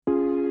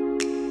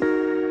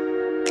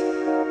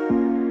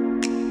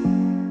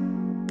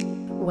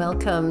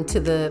Welcome to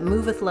the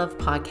Move with Love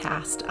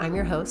podcast. I'm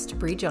your host,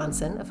 Bree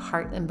Johnson of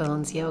Heart and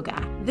Bones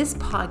Yoga. This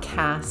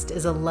podcast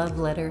is a love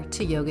letter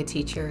to yoga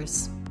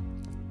teachers.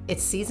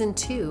 It's season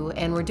 2,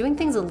 and we're doing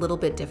things a little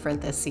bit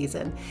different this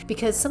season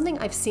because something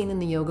I've seen in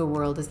the yoga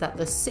world is that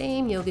the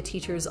same yoga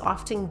teachers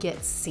often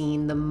get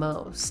seen the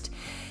most.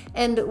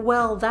 And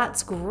while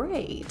that's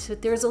great,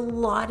 there's a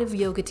lot of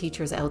yoga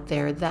teachers out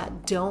there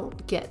that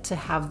don't get to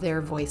have their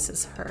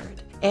voices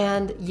heard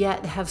and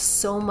yet have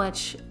so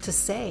much to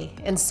say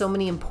and so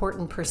many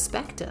important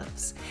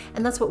perspectives.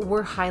 And that's what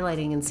we're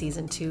highlighting in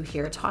season 2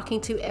 here, talking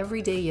to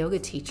everyday yoga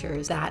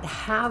teachers that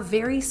have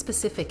very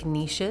specific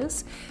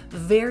niches,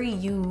 very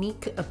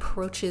unique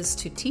approaches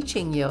to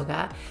teaching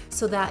yoga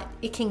so that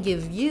it can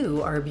give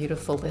you, our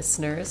beautiful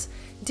listeners,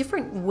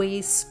 different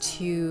ways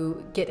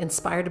to get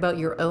inspired about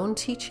your own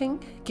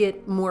teaching,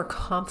 get more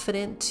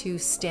confident to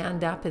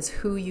stand up as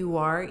who you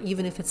are,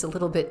 even if it's a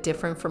little bit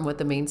different from what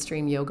the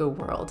mainstream yoga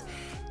world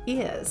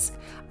is.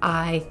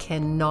 I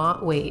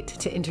cannot wait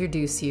to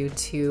introduce you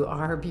to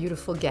our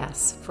beautiful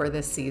guests for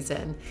this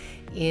season.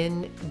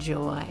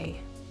 Enjoy.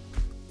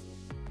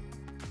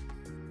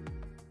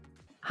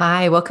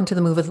 Hi, welcome to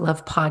the Move with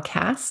Love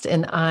podcast,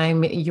 and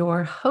I'm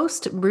your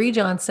host, Bree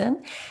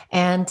Johnson,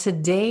 and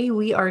today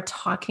we are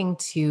talking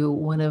to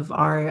one of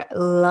our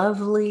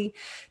lovely,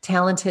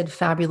 talented,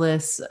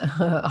 fabulous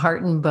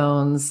Heart and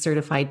Bones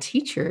certified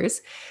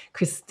teachers,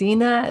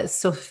 Kristina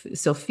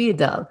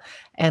Sofidal.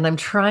 And I'm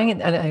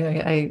trying,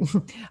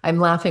 and I'm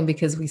laughing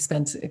because we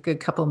spent a good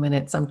couple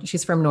minutes.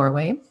 She's from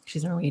Norway,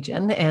 she's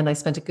Norwegian, and I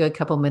spent a good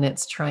couple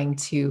minutes trying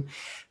to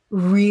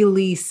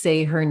really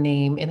say her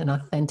name in an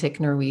authentic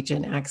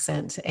Norwegian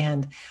accent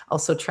and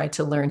also try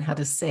to learn how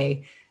to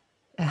say,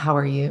 how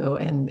are you?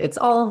 And it's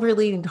all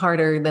really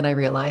harder than I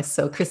realized.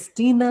 So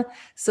Kristina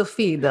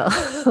Sofidal.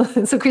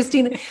 So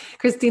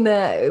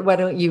Kristina, why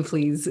don't you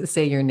please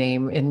say your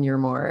name in your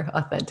more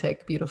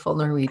authentic, beautiful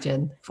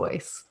Norwegian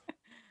voice?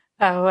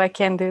 Oh, I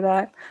can do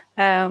that.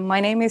 My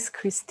name is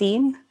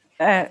Christine.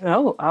 I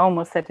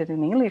almost said it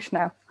in English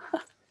now.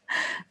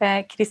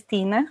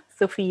 Kristina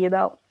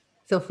Sofidal.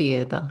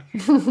 Sofidal.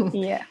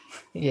 Yeah.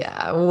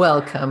 Yeah,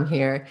 welcome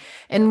here.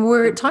 And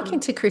we're talking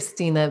to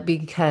Kristina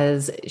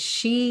because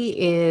she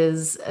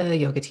is a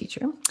yoga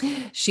teacher.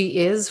 She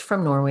is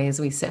from Norway, as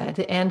we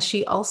said, and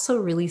she also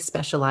really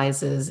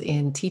specializes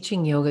in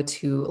teaching yoga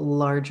to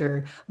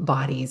larger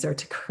bodies or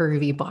to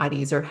curvy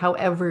bodies or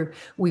however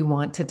we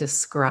want to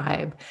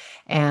describe.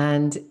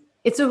 And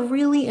it's a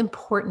really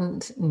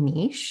important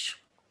niche.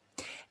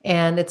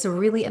 And I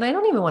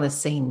don't even want to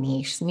say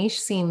niche.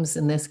 Niche seems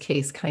in this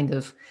case kind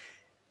of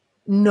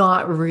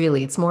not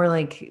really. It's more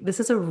like this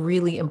is a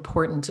really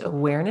important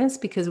awareness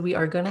because we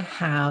are going to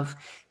have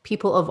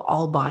people of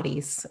all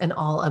bodies and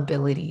all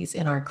abilities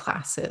in our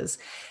classes.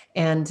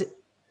 And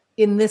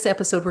in this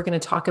episode, we're going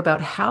to talk about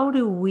how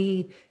do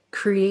we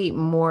create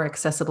more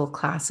accessible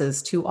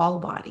classes to all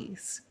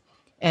bodies.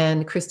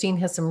 And Christine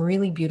has some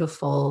really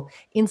beautiful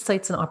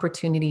insights and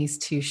opportunities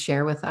to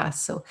share with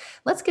us. So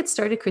let's get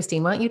started,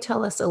 Christine. Why don't you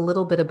tell us a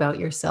little bit about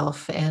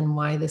yourself and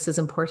why this is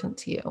important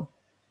to you?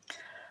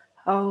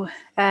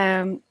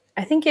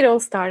 I think it all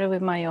started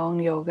with my own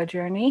yoga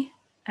journey.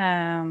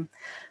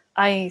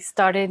 I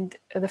started,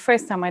 the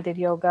first time I did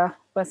yoga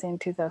was in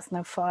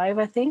 2005,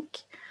 I think.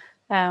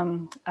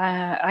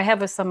 I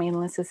have some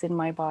illnesses in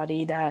my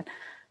body that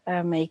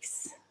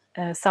makes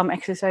some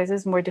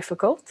exercises more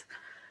difficult.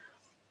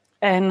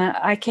 And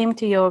I came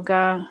to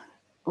yoga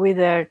with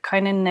a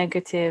kind of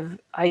negative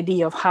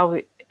idea of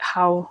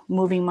how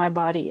moving my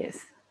body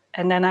is.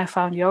 And then I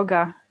found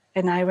yoga.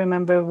 And I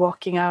remember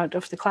walking out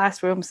of the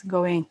classrooms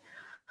going,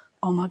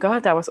 oh my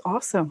God, that was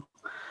awesome.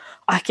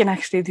 I can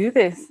actually do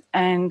this.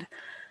 And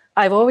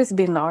I've always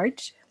been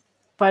large,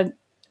 but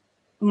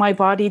my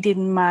body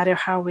didn't matter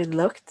how it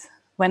looked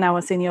when I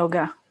was in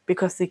yoga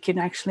because it can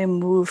actually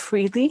move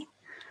freely.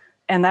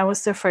 And that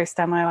was the first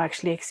time I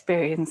actually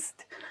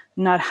experienced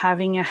not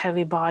having a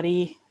heavy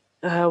body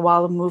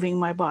while moving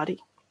my body.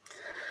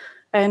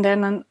 And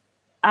then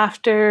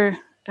after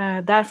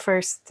that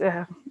first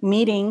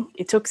meeting,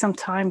 it took some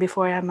time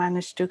before I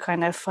managed to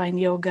kind of find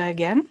yoga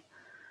again.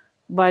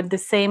 But the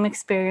same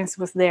experience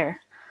was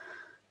there.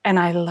 And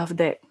I loved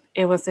it.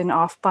 It was an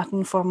off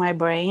button for my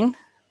brain.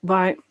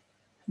 But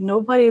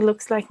nobody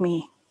looks like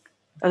me,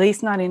 at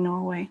least not in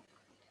Norway.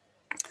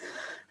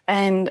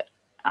 And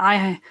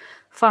I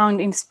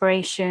found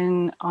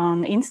inspiration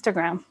on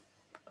Instagram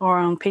or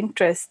on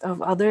Pinterest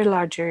of other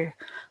larger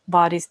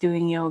bodies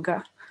doing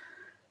yoga.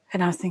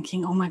 And I was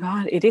thinking, oh my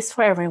God, it is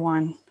for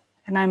everyone.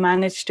 And I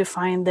managed to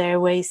find their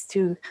ways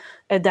to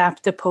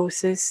adapt the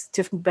poses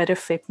to better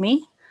fit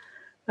me,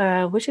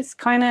 which is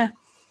kind of,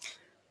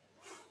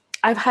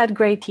 I've had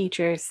great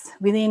teachers,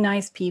 really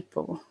nice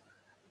people,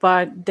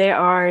 but they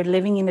are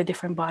living in a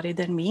different body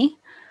than me.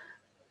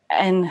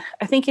 And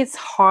I think it's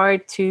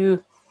hard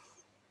to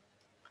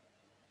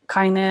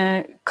kind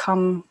of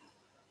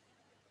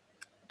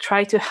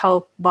try to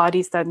help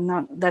bodies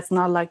that's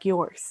not like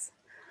yours.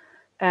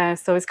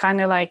 So it's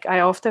kind of like, I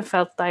often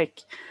felt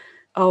like,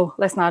 oh,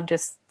 let's not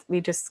just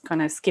we just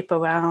kind of skip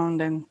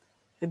around and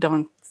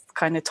don't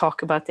kind of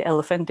talk about the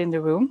elephant in the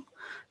room,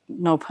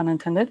 no pun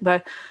intended,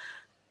 but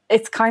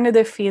it's kind of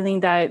the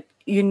feeling that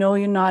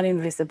you're not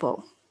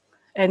invisible,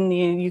 and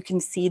you can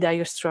see that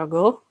you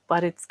struggle,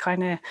 but it's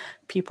kind of,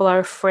 people are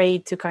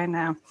afraid to kind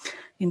of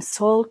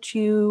insult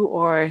you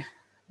or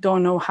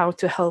don't know how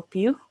to help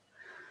you.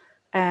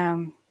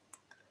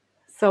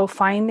 So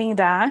finding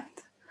that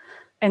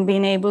and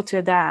being able to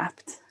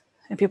adapt,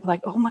 and people are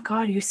like, oh my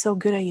God, you're so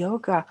good at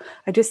yoga.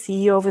 I just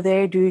see you over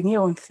there doing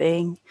your own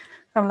thing.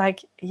 I'm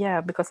like,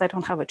 yeah, because I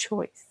don't have a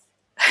choice.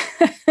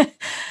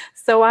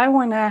 So I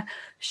want to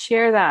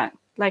share that.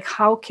 Like,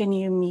 how can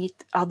you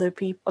meet other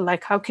people?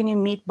 Like, how can you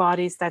meet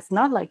bodies that's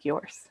not like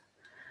yours?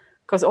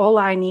 Because all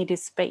I need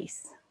is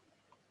space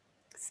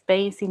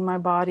in my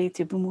body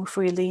to move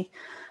freely,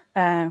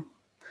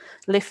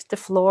 lift the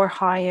floor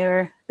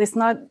higher. It's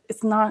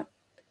not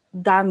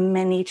that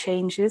many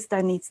changes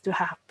that needs to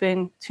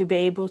happen to be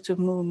able to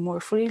move more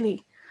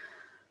freely.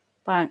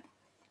 But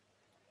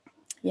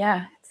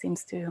yeah, it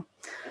seems to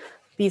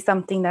be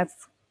something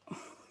that's,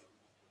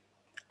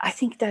 I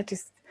think that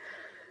just,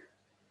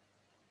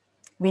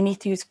 we need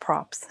to use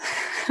props.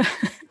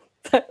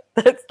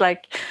 That's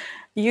like,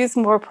 use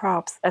more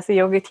props. As a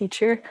yoga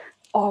teacher,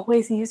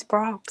 always use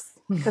props,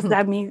 because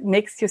that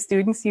makes your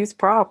students use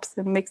props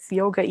and makes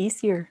yoga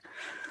easier.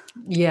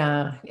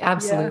 Yeah,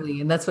 absolutely.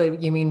 Yeah. And that's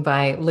what you mean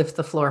by lift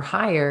the floor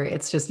higher.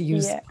 It's just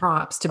use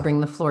props to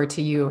bring the floor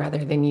to you,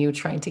 rather than you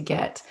trying to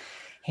get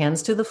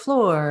hands to the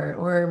floor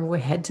or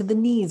head to the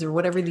knees or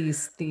whatever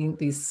these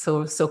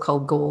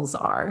so-called goals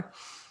are.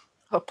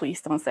 Oh,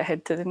 please don't say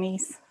head to the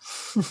knees.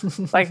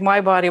 Like, my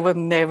body would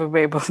never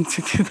be able to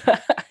do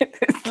that.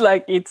 It's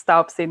like it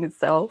stops in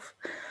itself.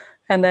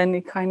 And then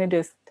it kind of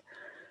just,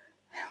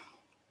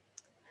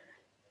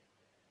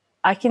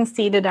 I can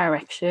see the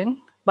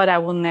direction, but I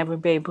will never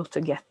be able to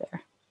get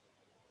there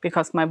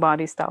because my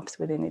body stops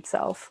within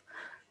itself.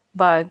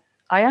 But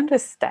I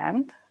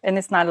understand, and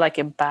it's not like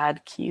a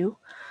bad cue,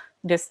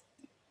 just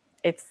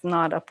it's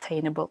not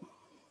obtainable,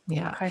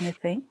 kind of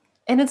thing.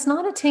 And it's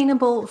not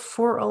attainable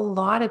for a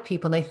lot of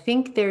people. And I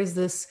think there's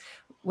this,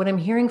 what I'm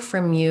hearing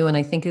from you, and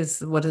I think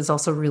is what is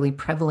also really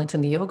prevalent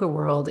in the yoga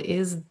world,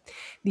 is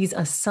these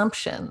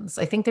assumptions.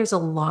 I think there's a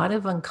lot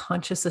of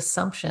unconscious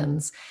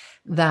assumptions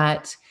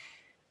that,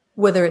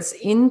 whether it's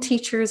in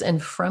teachers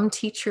and from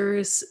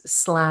teachers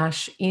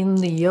 / in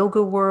the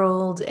yoga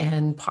world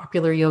and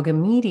popular yoga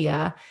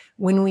media,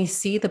 when we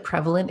see the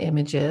prevalent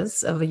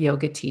images of a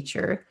yoga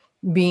teacher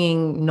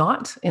being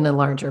not in a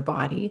larger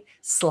body /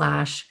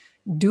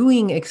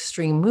 doing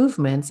extreme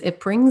movements, it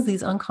brings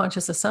these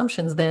unconscious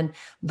assumptions. Then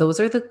those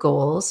are the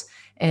goals.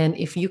 And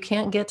if you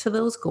can't get to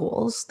those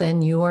goals,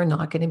 then you are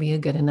not going to be a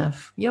good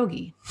enough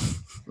yogi.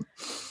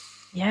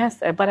 Yes,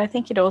 but I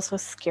think it also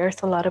scares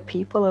a lot of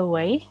people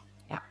away.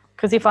 Yeah.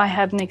 Because if I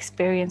hadn't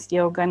experienced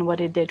yoga and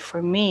what it did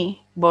for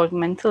me, both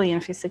mentally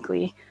and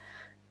physically,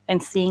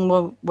 and seeing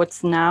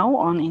what's now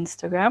on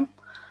Instagram,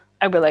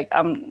 I'd be like,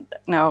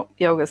 no,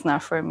 yoga's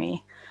not for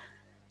me.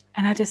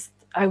 And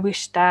I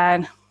wish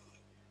that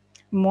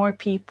more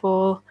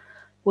people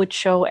would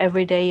show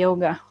everyday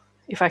yoga,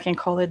 if I can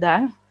call it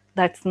that.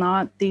 That's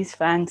not these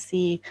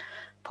fancy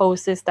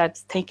poses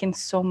that's taken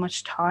so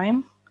much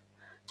time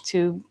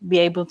to be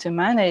able to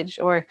manage.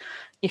 Or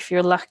if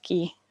you're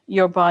lucky,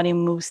 your body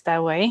moves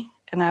that way.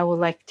 And I would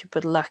like to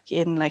put luck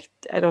in, like,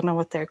 I don't know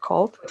what they're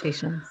called.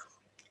 Quotations.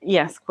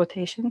 Yes,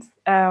 quotations.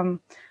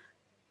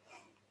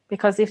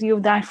 Because if you're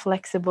that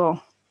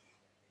flexible,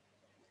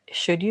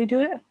 should you do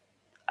it?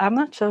 I'm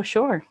not so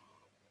sure.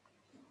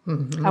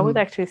 Mm-hmm. I would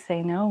actually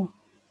say no.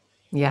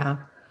 Yeah.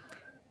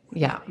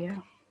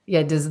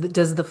 Does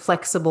the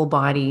flexible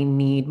body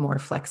need more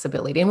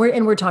flexibility? And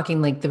we're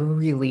talking like the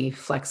really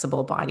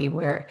flexible body,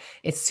 where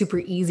it's super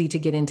easy to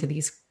get into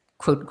these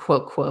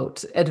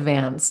quote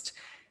advanced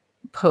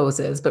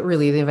poses, but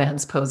really the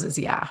advanced poses,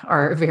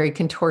 are very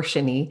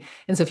contortion-y.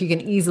 And so if you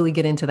can easily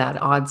get into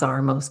that, odds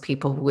are most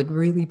people would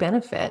really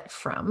benefit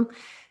from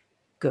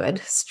good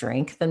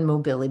strength and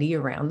mobility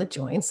around the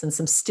joints and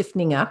some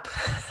stiffening up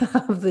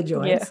of the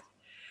joints.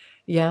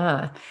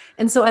 Yeah.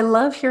 And so I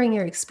love hearing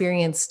your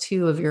experience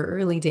too of your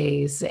early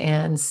days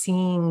and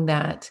seeing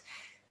that.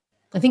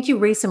 I think you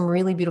raised some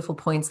really beautiful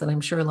points that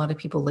I'm sure a lot of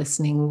people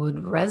listening would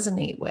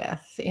resonate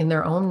with in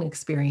their own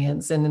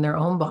experience and in their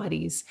own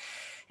bodies,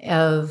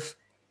 of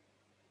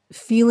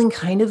feeling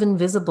kind of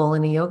invisible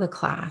in a yoga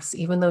class,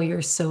 even though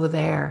you're so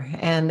there.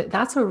 And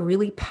that's a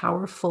really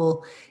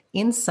powerful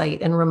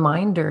insight and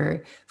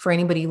reminder for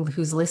anybody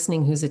who's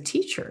listening, who's a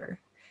teacher.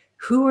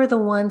 Who are the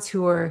ones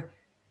who are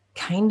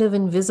kind of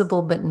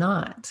invisible, but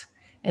not?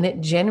 And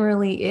it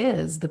generally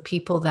is the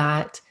people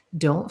that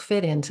don't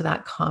fit into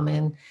that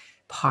common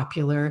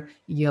popular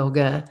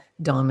yoga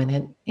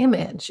dominant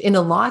image in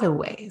a lot of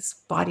ways: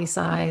 body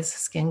size,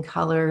 skin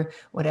color,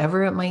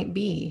 whatever it might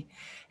be.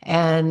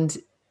 And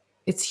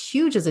it's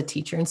huge as a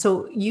teacher. And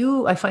so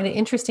I find it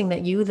interesting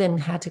that you then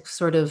had to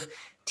sort of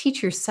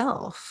teach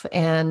yourself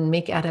and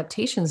make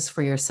adaptations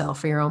for yourself,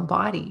 for your own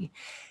body.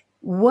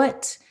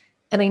 What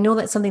And I know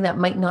that's something that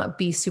might not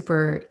be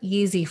super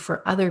easy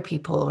for other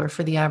people or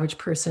for the average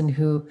person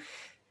who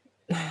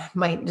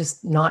might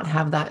just not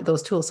have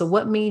those tools. So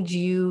what made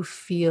you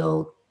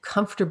feel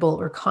comfortable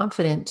or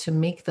confident to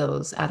make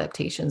those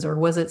adaptations? Or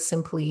was it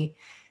simply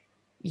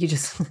you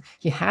just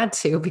you had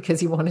to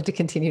because you wanted to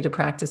continue to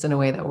practice in a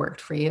way that worked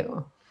for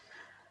you?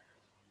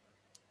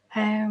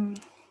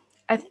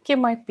 I think it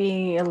might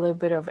be a little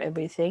bit of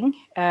everything,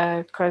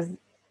 because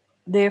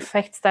the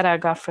effects that I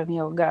got from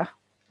yoga,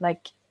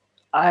 like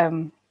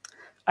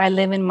I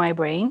live in my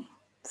brain,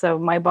 so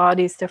my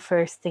body is the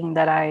first thing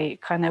that I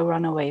kind of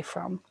run away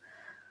from.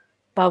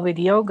 But with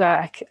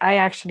yoga, I'm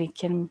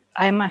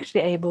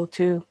actually able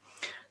to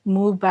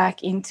move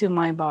back into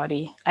my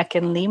body. I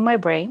can leave my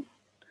brain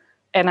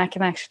and I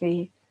can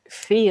actually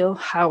feel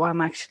how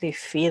I'm actually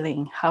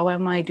feeling. How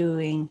am I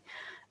doing?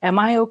 Am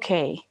I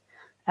okay?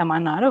 Am I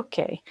not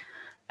okay?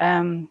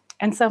 And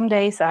some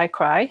days I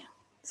cry.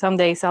 Some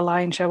days I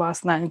lie in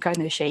Shavasana and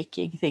kind of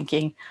shaking,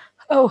 thinking,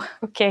 oh,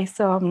 okay,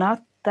 so I'm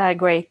not that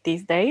great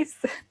these days.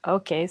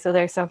 Okay, so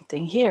there's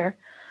something here.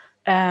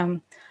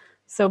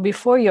 So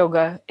before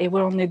yoga, it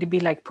would only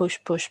be like push,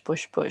 push,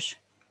 push, push.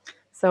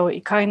 So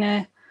it kind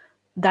of,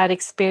 that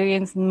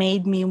experience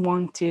made me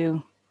want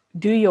to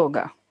do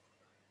yoga.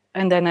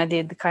 And then I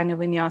did kind of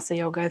vinyasa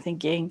yoga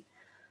thinking,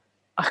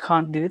 I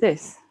can't do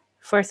this.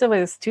 First of all,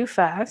 it's too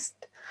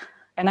fast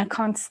and I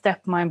can't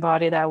step my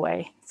body that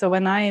way. So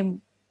when I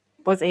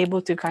was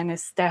able to kind of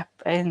step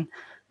and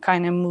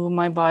kind of move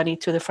my body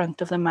to the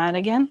front of the mat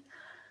again,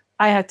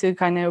 I had to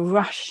kind of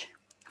rush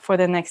for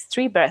the next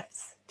 3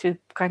 breaths to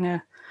kind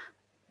of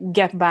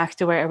get back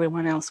to where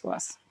everyone else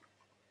was.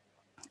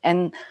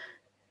 And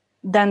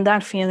then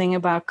that feeling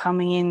about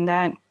coming in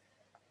that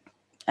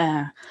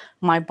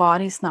my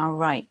body's not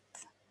right,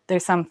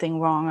 there's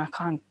something wrong, I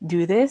can't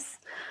do this.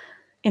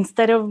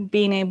 Instead of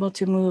being able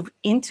to move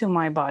into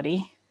my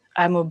body,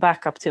 I move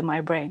back up to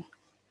my brain.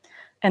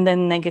 And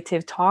then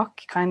negative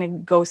talk kind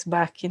of goes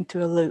back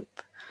into a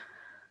loop.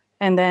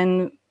 And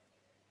then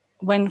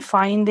when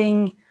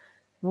finding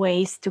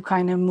ways to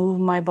kind of move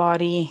my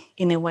body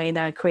in a way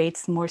that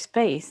creates more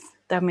space,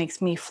 that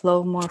makes me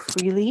flow more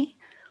freely,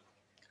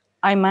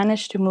 I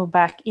managed to move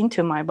back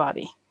into my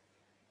body.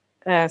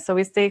 So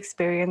it's the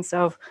experience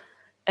of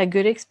a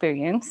good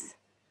experience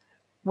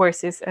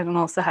versus, and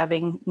also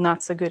having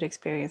not so good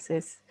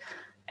experiences,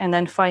 and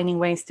then finding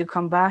ways to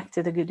come back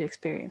to the good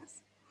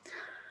experience.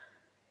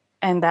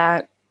 And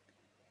that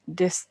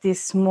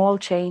these small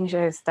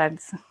changes,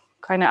 that's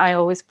kind of, I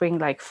always bring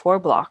like 4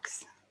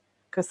 blocks,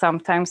 because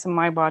sometimes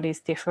my bodies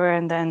differ,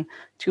 and then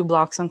 2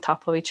 blocks on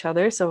top of each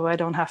other, so I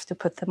don't have to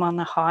put them on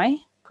a high,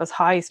 because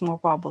high is more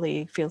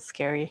wobbly, it feels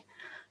scary.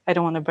 I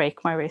don't want to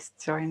break my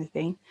wrists or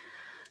anything.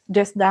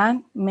 Just that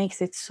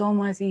makes it so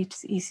much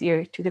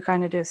easier to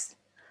kind of just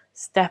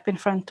step in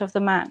front of the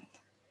mat,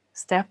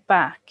 step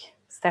back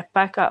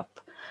up.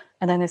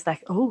 And then it's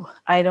like, oh,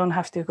 I don't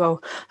have to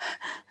go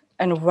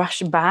and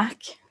rush back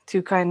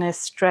to kind of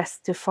stress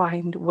to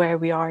find where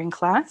we are in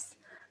class.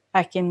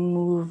 I can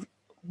move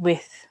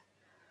with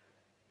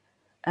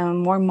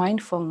more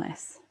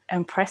mindfulness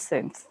and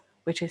presence,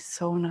 which is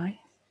so nice,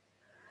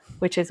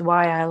 which is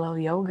why I love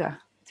yoga,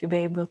 to be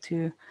able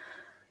to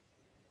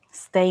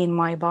stay in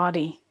my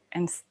body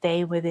and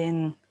stay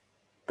within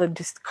the,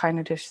 just kind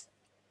of just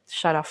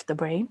shut off the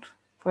brain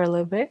for a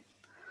little bit.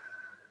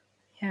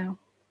 Yeah.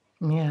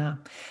 Yeah.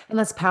 And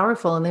that's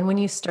powerful. And then when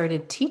you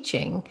started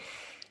teaching,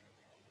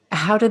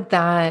 how did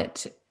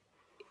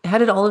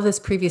all of this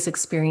previous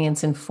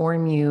experience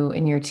inform you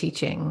in your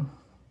teaching?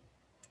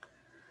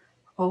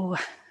 Oh,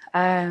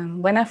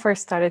 when I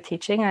first started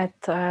teaching,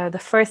 the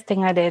first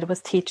thing I did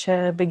was teach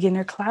a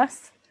beginner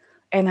class,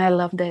 and I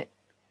loved it.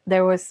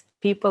 There was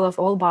people of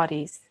all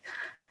bodies,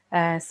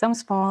 some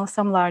small,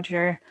 some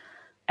larger,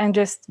 and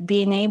just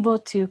being able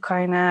to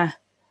kind of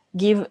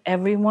give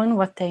everyone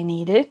what they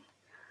needed.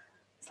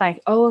 It's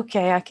like, oh,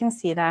 okay, I can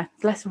see that.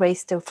 Let's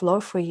raise the floor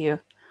for you.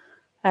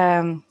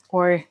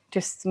 Or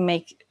just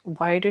make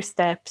wider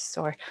steps,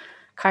 or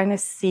kind of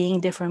seeing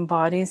different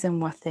bodies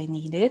and what they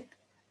needed.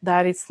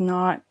 That it's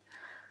not,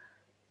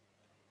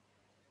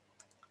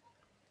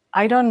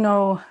 I don't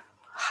know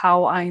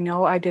how I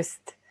know, I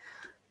just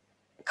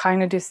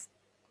kind of just,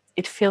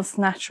 it feels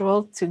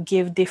natural to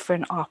give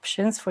different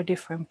options for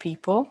different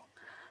people,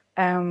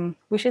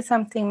 which is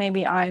something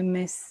maybe I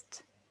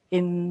missed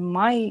in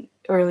my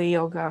early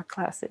yoga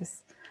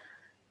classes.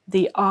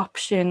 The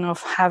option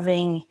of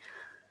having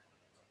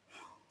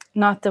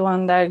not the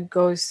one that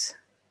goes,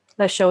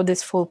 let's show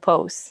this full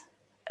pose,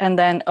 and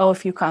then, oh,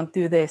 if you can't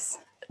do this,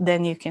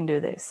 then you can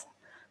do this.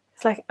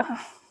 It's like,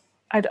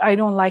 I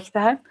don't like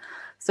that.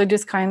 So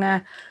just kind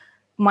of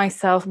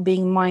myself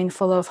being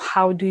mindful of,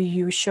 how do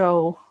you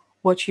show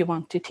what you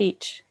want to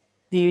teach?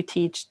 Do you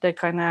teach the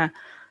kind of,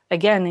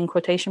 again, in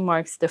quotation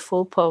marks, the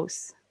full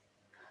pose?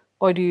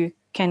 Or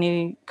can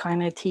you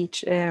kind of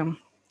teach,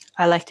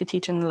 I like to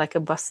teach in like a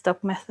bus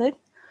stop method.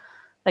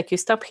 Like you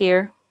stop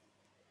here,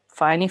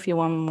 fine. If you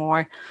want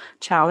more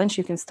challenge,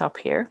 you can stop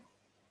here.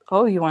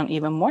 Oh, you want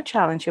even more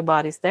challenge, your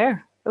body's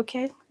there.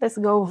 okay, let's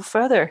go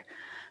further.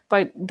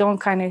 But don't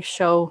kind of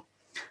show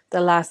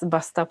the last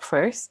bus stop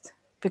first,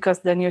 because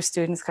then your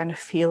students kind of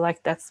feel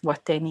like that's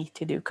what they need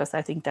to do, because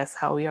I think that's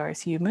how we are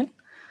as human.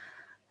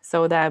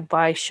 So that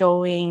by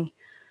showing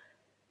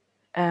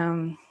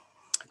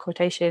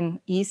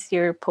quotation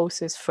easier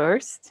poses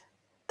first,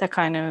 that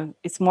kind of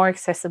it's more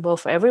accessible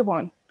for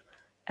everyone,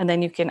 and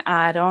then you can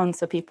add on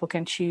so people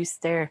can choose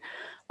their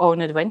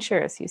own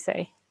adventure, as you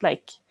say,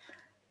 like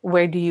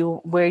where do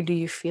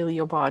you feel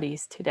your body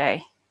is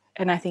today.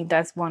 And I think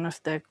that's one of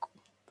the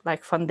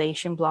like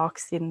foundation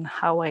blocks in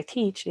how I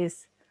teach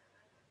is,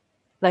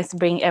 let's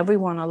bring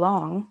everyone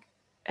along,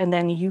 and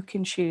then you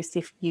can choose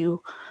if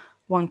you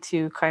want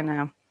to kind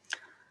of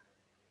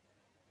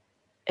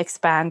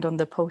expand on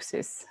the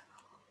poses.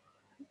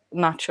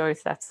 Not sure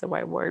if that's the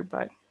right word,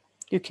 but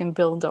you can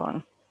build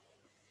on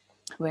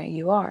where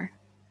you are.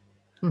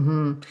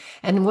 Mm-hmm.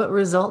 And what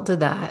result did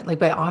that, like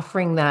by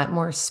offering that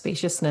more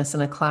spaciousness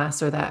in a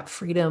class or that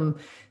freedom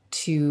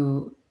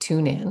to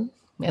tune in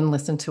and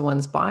listen to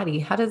one's body,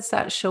 how does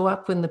that show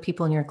up in the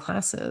people in your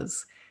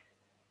classes?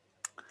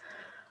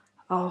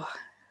 Oh,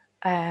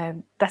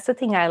 that's the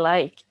thing I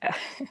like.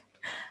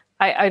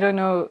 I don't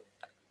know.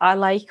 I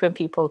like when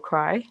people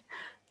cry.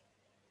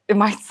 It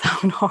might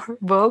sound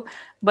horrible,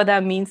 but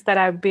that means that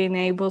I've been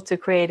able to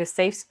create a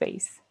safe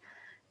space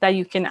that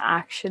you can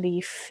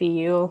actually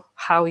feel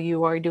how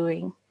you are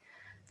doing.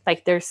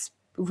 Like there's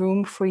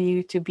room for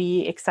you to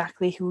be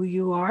exactly who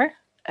you are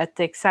at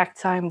the exact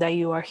time that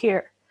you are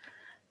here.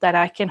 That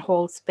I can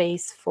hold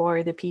space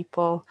for the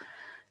people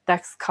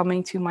that's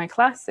coming to my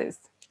classes.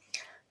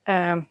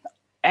 And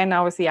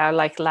obviously, I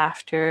like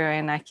laughter,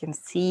 and I can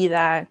see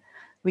that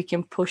we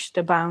can push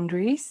the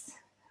boundaries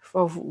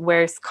of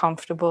where it's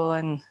comfortable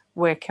and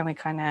where can we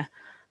kind of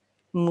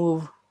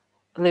move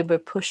a little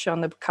bit, push on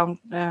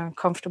the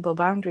comfortable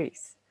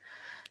boundaries.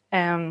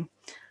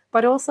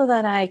 But also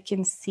that I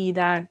can see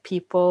that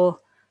people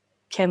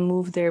can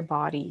move their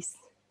bodies,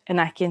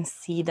 and I can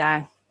see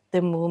that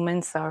the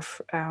movements are,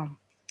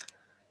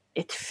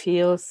 it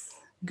feels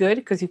good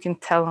because you can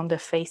tell on the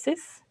faces.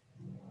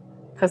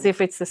 Because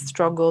if it's a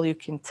struggle, you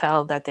can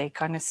tell that they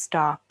kind of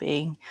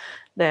stopping.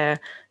 They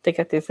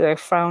get this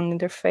frown in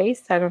their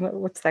face. I don't know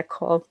what's that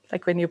called.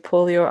 Like when you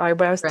pull your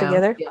eyebrows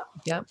together.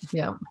 Yeah.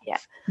 Yeah. Yeah,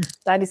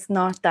 that is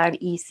not that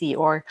easy.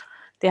 Or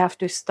they have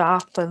to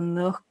stop and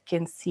look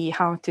and see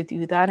how to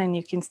do that. And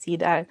you can see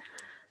that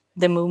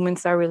the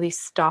movements are really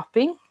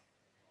stopping.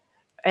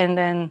 And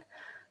then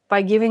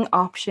by giving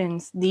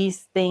options,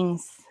 these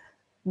things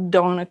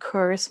don't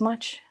occur as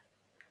much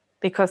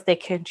because they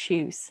can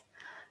choose.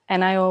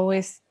 And I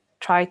always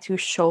try to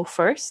show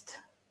first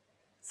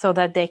so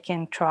that they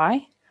can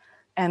try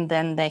and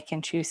then they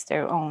can choose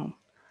their own.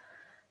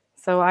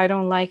 So I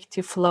don't like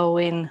to flow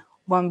in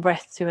one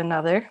breath to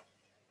another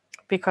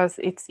because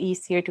it's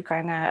easier to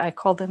kind of, I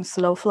call them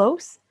slow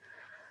flows,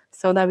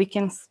 so that we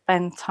can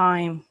spend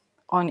time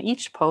on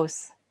each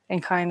pose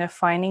and kind of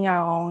finding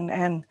our own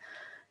and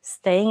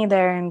staying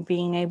there and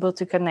being able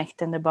to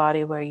connect in the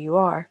body where you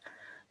are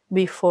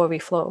before we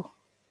flow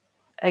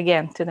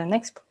again to the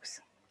next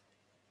pose.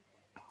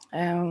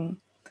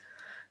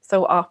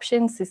 So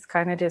options is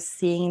kind of just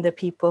seeing the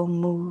people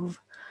move,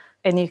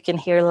 and you can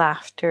hear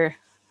laughter.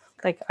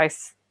 Like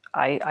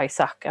I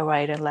suck at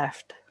right and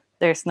left.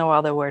 There's no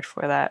other word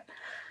for that.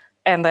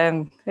 And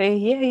then, hey,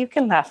 yeah, you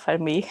can laugh at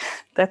me.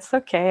 That's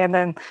okay. And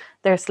then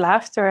there's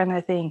laughter. And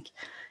I think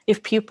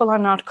if people are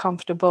not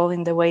comfortable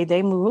in the way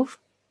they move,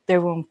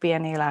 there won't be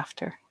any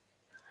laughter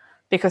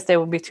because they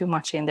will be too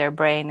much in their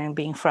brain and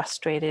being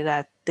frustrated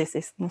that this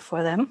isn't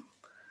for them.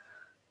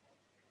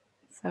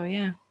 So,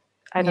 yeah.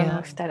 I don't know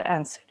if that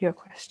answered your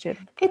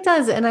question. It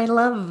does. And I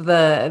love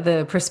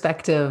the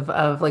perspective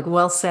of, like,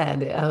 well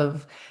said,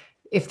 of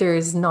if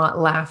there's not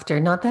laughter,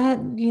 not that,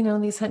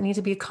 these need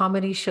to be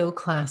comedy show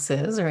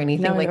classes or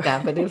anything like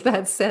that, but if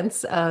that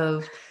sense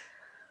of,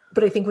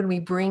 but I think when we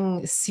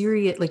bring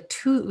serious,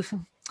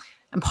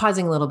 I'm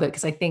pausing a little bit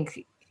because I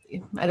think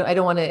I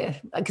don't want to,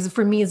 because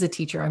for me as a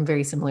teacher, I'm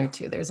very similar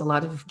too. There's a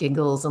lot of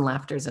giggles and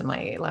laughter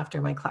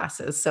in my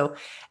classes. So,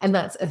 and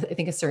that's, I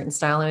think, a certain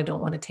style, and I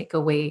don't want to take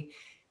away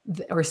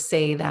or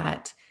say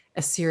that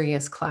a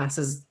serious class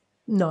is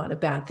not a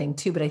bad thing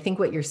too. But I think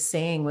what you're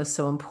saying was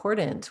so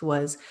important,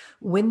 was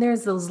when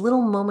there's those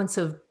little moments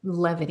of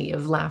levity,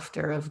 of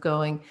laughter, of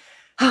going,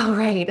 oh,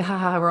 right,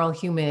 we're all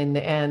human.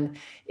 And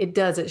it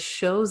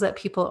shows that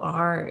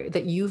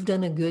that you've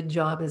done a good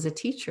job as a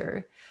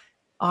teacher,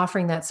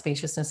 offering that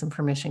spaciousness and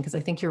permission. Because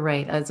I think you're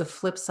right. As a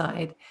flip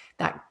side,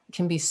 that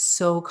can be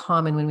so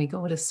common when we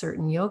go to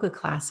certain yoga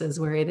classes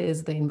where it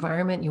is the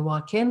environment, you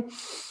walk in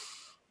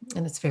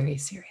and it's very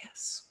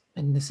serious.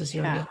 And this is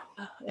your yoga.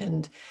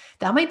 And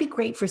that might be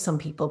great for some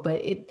people,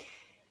 but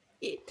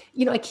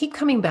I keep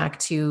coming back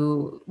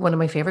to one of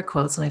my favorite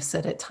quotes, and I've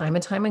said it time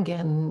and time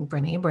again,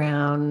 Brené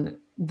Brown: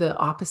 the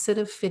opposite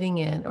of fitting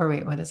in, or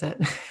wait, what is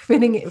it?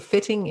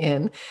 Fitting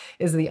in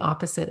is the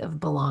opposite of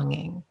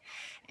belonging.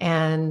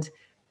 And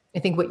I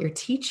think what you're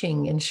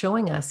teaching and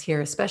showing us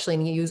here, especially,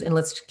 and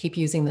let's keep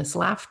using this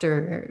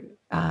laughter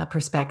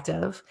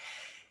perspective,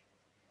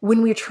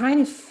 when we're trying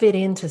to fit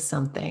into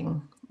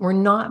something, we're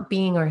not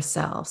being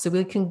ourselves. So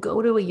we can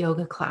go to a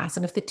yoga class,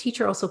 and if the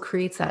teacher also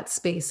creates that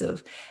space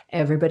of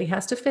everybody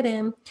has to fit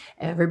in,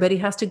 everybody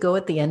has to go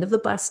at the end of the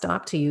bus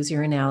stop, to use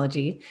your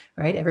analogy,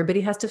 right?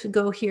 Everybody has to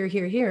go here,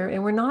 here, here,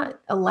 and we're not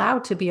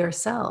allowed to be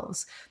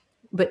ourselves.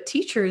 But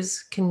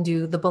teachers can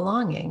do the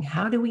belonging.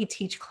 How do we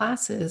teach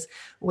classes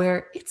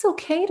where it's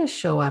okay to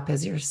show up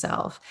as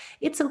yourself?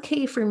 It's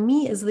okay for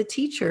me as the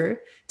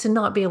teacher to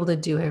not be able to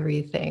do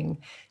everything,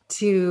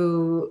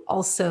 to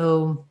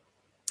also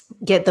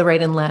get the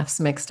right and lefts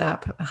mixed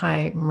up.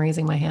 Hi, I'm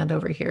raising my hand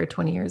over here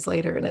 20 years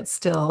later, and it's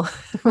still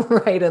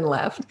right and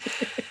left.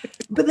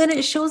 But then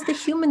it shows the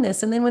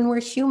humanness. And then when we're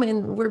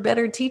human, we're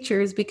better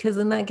teachers, because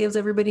then that gives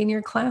everybody in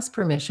your class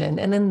permission.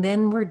 And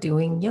then we're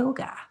doing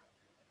yoga.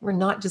 We're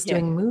not just Yeah.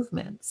 doing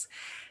movements.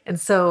 And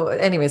so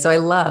anyway, so I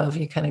love,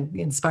 you kind of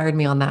inspired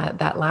me on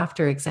that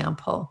laughter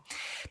example,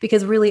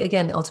 because really,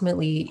 again,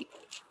 ultimately,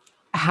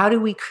 how do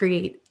we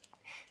create,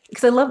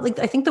 because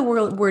I think the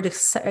word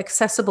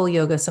accessible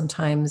yoga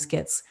sometimes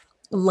gets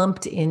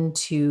lumped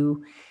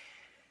into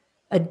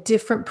a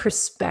different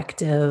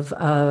perspective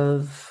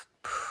of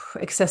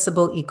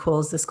accessible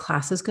equals this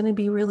class is going to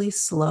be really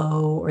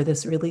slow, or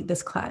this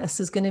class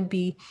is going to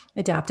be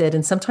adapted.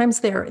 And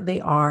sometimes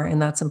they are,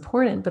 and that's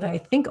important. But I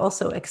think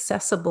also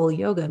accessible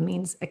yoga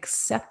means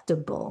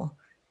acceptable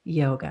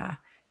yoga.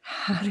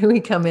 How do we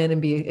come in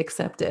and be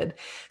accepted?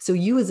 So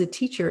you as a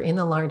teacher in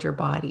a larger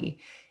body,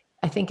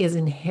 I think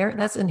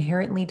that's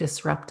inherently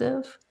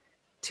disruptive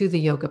to the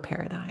yoga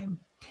paradigm.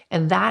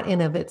 And that in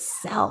of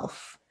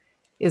itself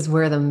is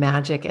where the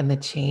magic and the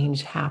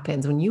change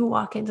happens. When you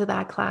walk into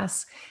that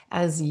class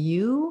as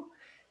you,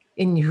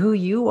 in who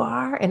you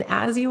are and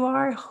as you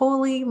are,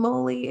 holy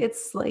moly,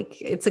 it's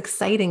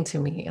exciting to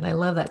me. And I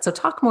love that. So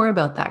talk more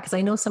about that, because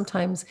I know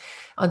sometimes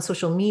on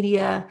social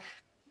media,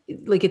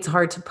 it's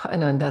hard to,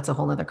 and that's a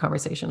whole nother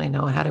conversation. I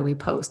know, how do we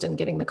post, and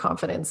getting the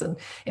confidence and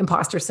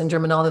imposter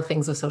syndrome and all the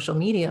things of social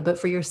media. But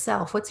for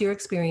yourself, what's your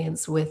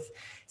experience with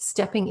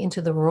stepping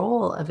into the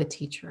role of a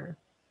teacher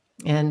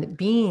and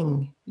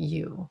being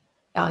you,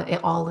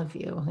 all of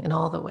you, in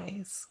all the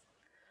ways?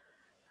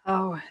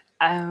 Oh,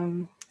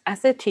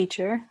 as a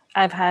teacher,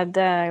 I've had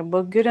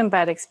both good and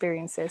bad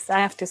experiences. I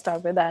have to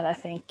start with that, I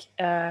think,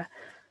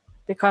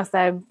 because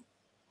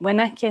when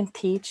I can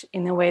teach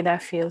in a way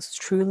that feels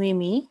truly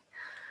me,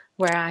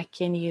 where I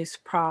can use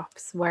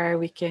props, where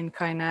we can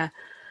kind of,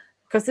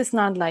 because it's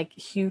not like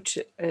huge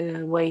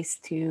ways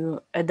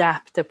to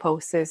adapt the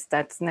poses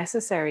that's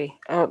necessary.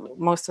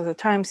 Most of the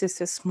times it's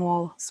just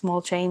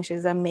small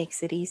changes that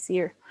makes it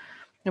easier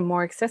and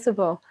more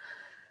accessible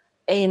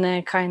in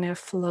a kind of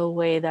flow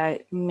way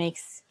that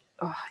makes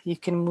you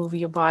can move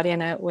your body.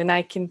 And when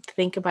I can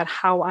think about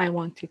how I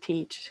want to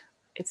teach,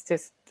 it's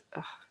just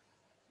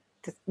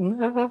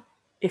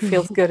it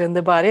feels good in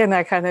the body, and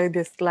I kind of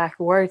just lack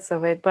words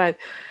of it. But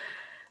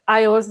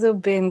I also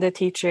been the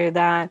teacher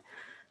that,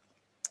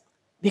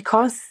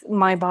 because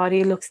my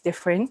body looks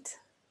different,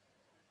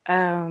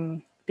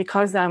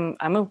 because I'm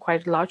a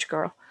quite large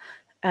girl,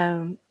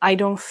 I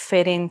don't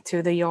fit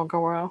into the yoga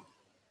world,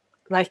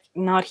 like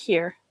not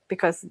here,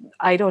 because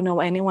I don't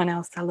know anyone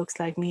else that looks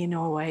like me in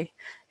Norway.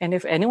 And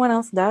if anyone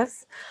else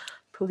does,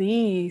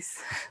 please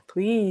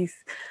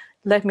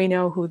let me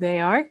know who they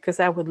are,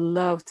 because I would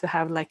love to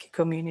have like a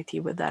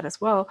community with that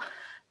as well.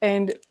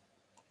 And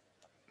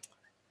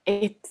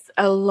it's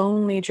a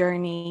lonely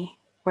journey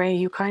where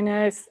you kind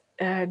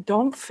of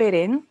don't fit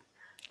in,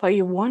 but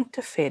you want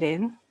to fit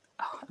in.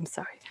 Oh, I'm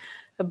sorry.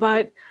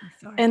 But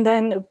and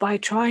then by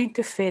trying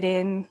to fit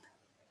in,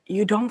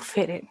 you don't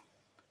fit in,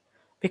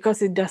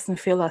 because it doesn't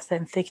feel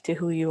authentic to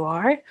who you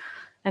are.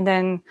 And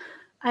then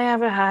I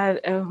have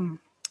had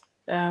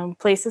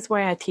places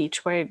where I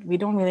teach where we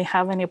don't really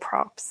have any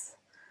props.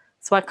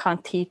 So I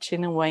can't teach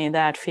in a way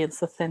that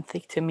feels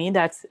authentic to me.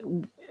 That's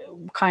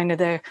kind of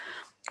the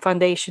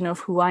foundation of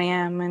who I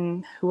am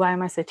and who I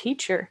am as a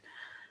teacher.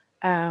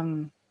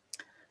 And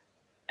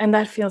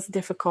that feels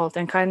difficult,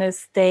 and kind of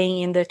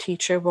staying in the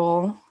teacher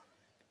role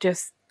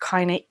just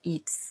kind of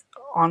eats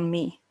on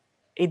me.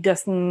 It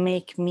doesn't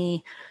give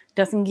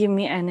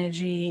me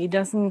energy. It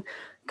doesn't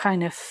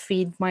kind of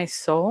feed my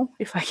soul,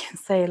 if I can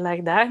say it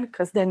like that,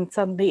 because then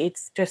suddenly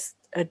it's just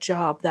a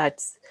job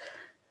that's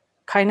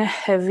kind of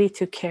heavy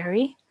to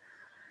carry.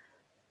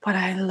 But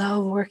I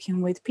love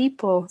working with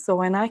people. So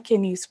when I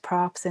can use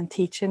props and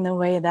teach in a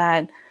way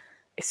that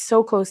is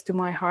so close to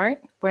my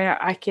heart, where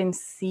I can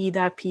see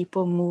that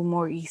people move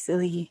more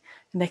easily,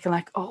 and they can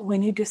like, oh,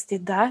 when you just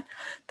did that,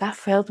 that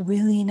felt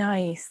really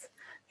nice.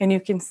 And you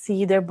can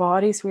see their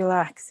bodies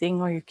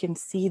relaxing, or you can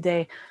see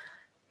they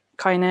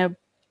kind of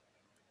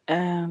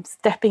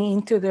stepping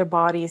into their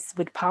bodies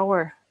with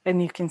power.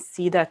 And you can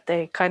see that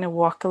they kind of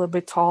walk a little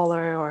bit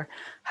taller or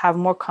have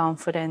more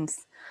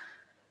confidence,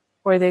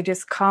 or they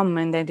just come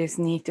and they just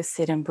need to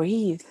sit and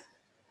breathe,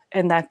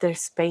 and that there's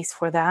space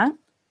for that.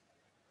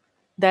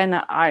 Then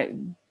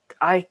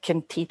I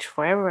can teach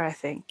forever. I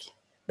think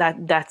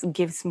that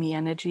gives me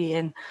energy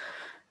and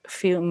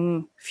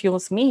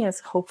fuels me as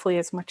hopefully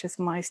as much as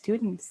my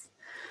students.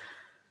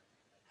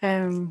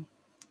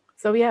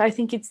 So yeah, I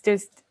think it's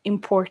just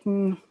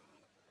important.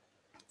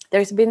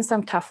 There's been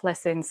some tough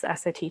lessons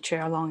as a teacher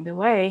along the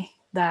way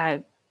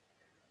that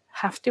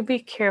have to be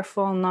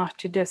careful not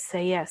to just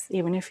say yes,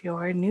 even if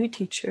you're a new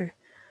teacher.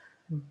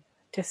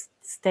 Just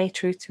stay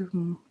true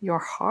to your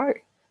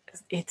heart.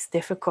 It's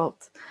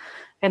difficult.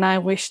 And I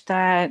wish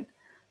that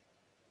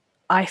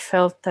I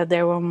felt that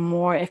there were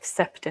more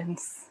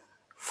acceptance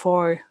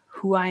for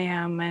who I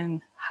am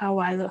and how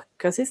I look,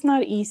 because it's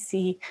not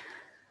easy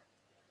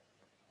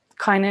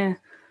kind of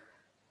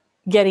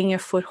getting a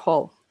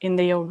foothold in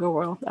the yoga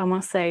world. I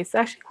must say it's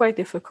actually quite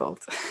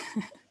difficult.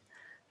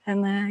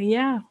 And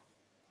I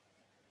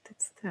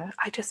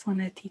just want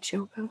to teach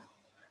yoga.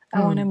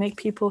 I want to make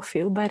people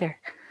feel better.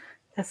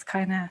 That's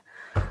kind of,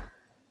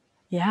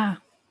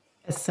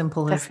 As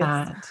simple as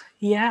that.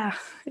 Yeah,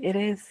 it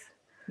is.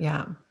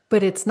 Yeah.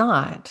 But it's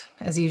not,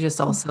 as you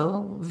just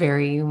also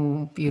very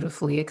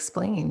beautifully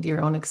explained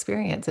your own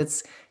experience.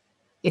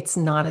 It's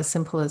not as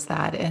simple as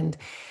that. And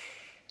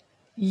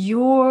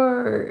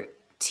you're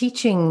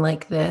teaching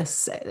like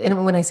this,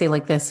 and when I say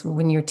like this,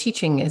 when you're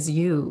teaching as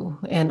you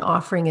and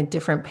offering a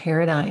different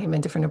paradigm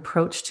and different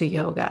approach to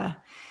yoga,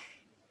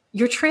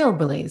 you're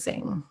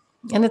trailblazing.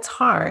 And it's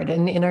hard.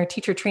 And in our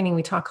teacher training,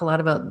 we talk a lot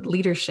about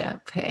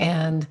leadership.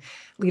 And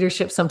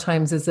leadership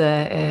sometimes is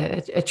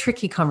a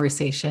tricky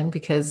conversation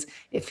because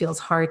it feels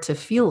hard to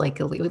feel like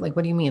a leader. Like,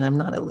 what do you mean? I'm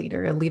not a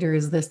leader. A leader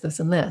is this, this,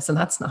 and this. And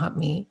that's not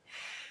me.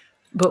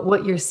 But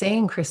what you're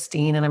saying,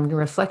 Christine, and I'm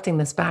reflecting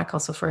this back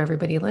also for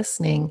everybody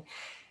listening,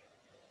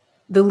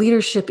 the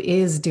leadership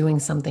is doing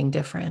something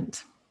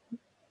different.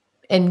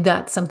 And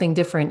that something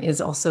different is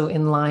also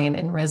in line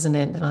and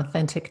resonant and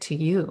authentic to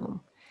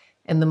you.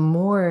 And the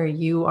more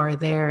you are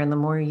there and the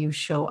more you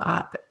show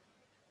up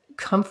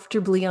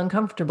comfortably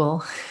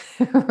uncomfortable,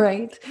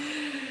 right?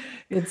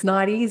 It's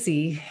not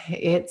easy.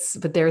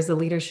 But there's the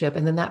leadership,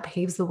 and then that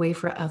paves the way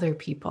for other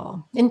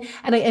people. And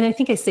I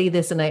think I say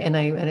this, and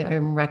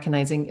I'm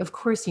recognizing, of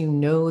course, you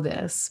know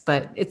this,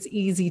 but it's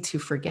easy to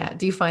forget.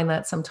 Do you find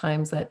that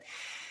sometimes that,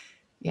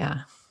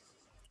 yeah?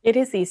 It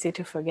is easy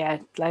to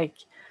forget. Like,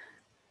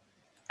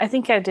 I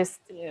think I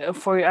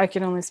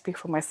can only speak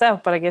for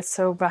myself, but I get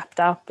so wrapped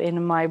up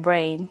in my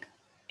brain,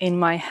 in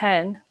my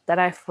head, that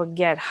I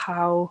forget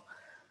how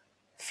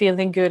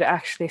feeling good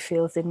actually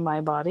feels in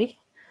my body.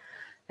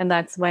 And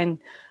that's when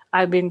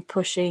I've been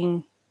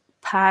pushing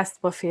past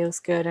what feels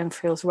good and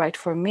feels right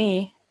for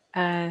me.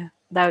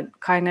 That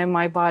kind of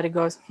my body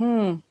goes,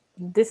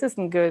 this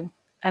isn't good.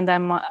 And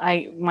then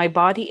my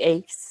body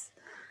aches.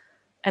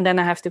 And then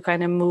I have to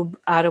kind of move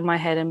out of my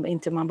head and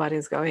into my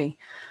body's going,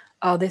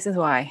 oh, this is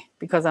why,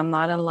 because I'm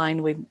not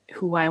aligned with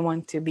who I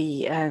want to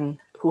be and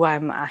who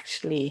I'm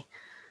actually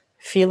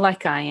feel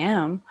like I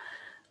am.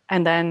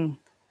 And then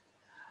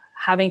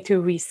having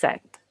to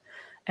reset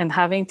and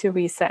having to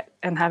reset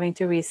and having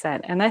to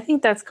reset. And I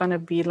think that's going to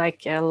be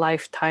like a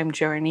lifetime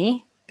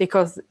journey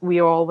because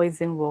we are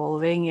always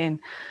evolving and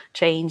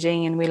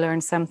changing and we learn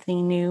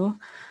something new.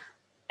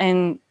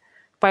 And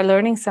by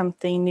learning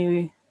something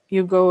new,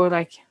 you go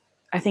like,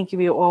 I think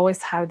we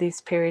always have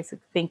these periods of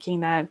thinking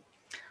that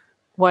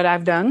what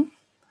I've done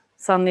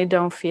suddenly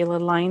don't feel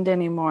aligned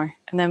anymore.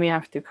 And then we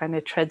have to kind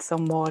of tread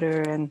some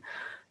water and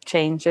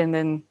change. And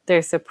then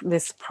there's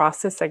this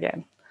process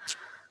again.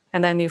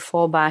 And then you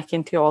fall back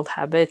into old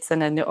habits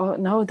and then, oh,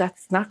 no,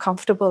 that's not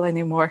comfortable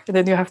anymore. And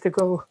then you have to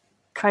go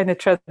kind of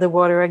tread the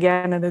water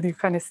again. And then you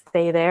kind of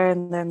stay there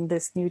and then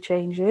this new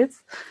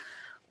changes.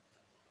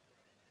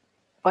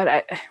 But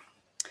I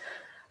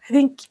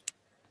think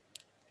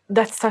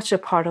that's such a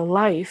part of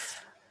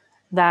life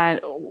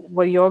that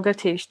what yoga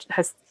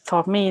has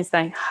taught me is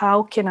like,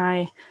 how can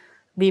I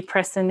be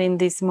present in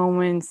these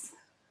moments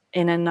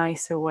in a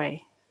nicer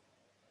way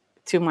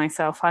to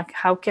myself? Like,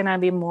 how can I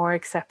be more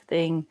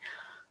accepting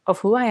of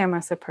who I am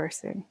as a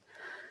person,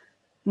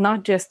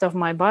 not just of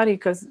my body,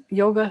 because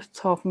yoga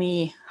taught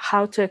me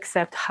how to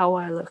accept how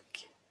I look,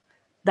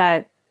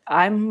 that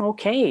I'm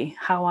okay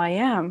how I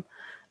am.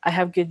 I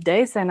have good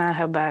days and I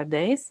have bad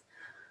days,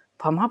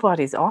 but my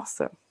body's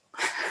awesome.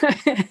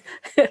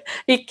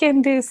 It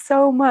can do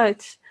so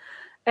much.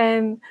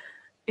 And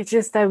it's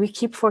just that we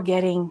keep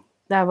forgetting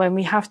that when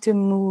we have to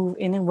move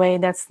in a way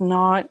that's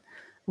not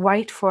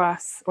right for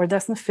us or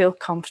doesn't feel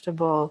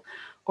comfortable,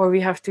 or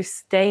we have to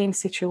stay in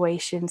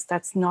situations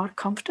that's not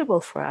comfortable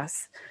for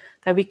us,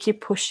 that we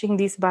keep pushing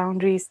these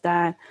boundaries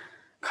that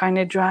kind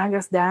of drag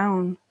us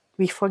down.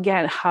 We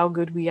forget how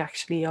good we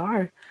actually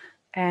are.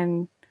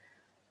 And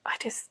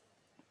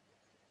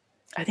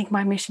I think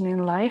my mission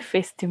in life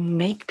is to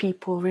make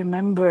people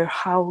remember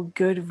how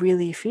good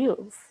really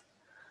feels.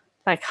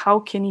 Like, how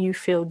can you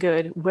feel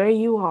good where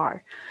you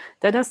are?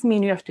 That doesn't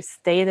mean you have to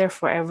stay there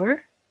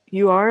forever.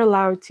 You are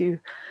allowed to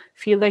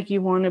feel like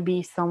you want to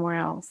be somewhere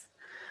else.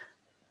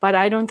 But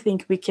I don't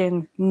think we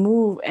can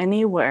move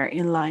anywhere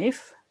in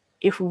life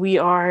if we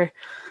are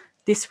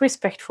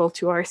disrespectful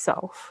to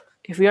ourselves,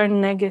 if we are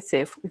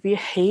negative, if we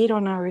hate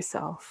on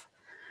ourselves.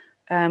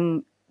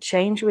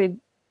 Change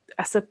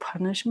as a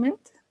punishment.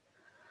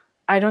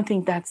 I don't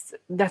think that's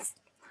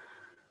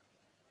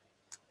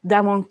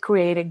that won't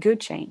create a good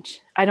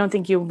change. I don't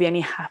think you'll be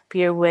any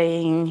happier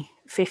weighing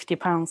 50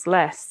 pounds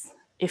less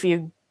if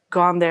you've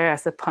gone there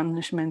as a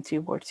punishment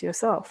towards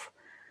yourself.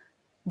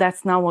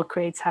 That's not what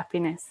creates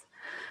happiness.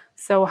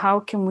 So how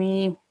can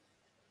we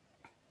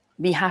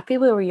be happy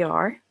where we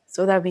are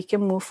so that we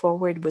can move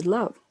forward with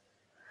love?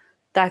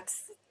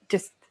 That's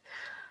just,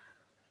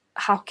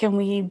 how can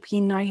we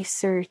be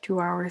nicer to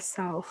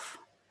ourselves?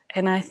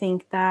 And I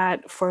think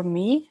that for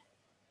me,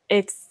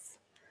 it's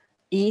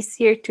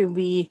easier to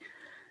be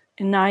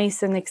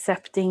nice and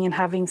accepting and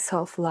having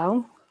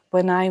self-love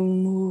when I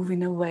move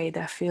in a way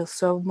that feels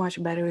so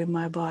much better in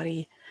my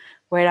body,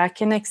 where I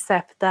can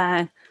accept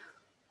that,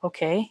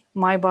 okay,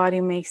 my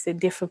body makes it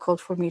difficult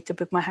for me to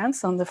put my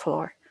hands on the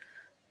floor.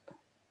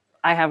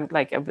 I have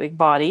like a big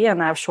body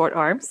and I have short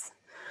arms,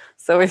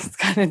 so it's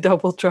kind of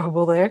double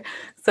trouble there.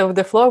 So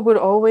the floor would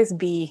always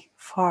be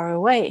far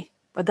away,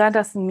 but that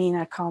doesn't mean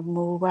I can't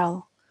move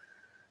well.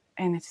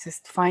 And it's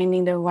just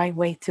finding the right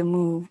way to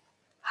move.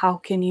 How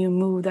can you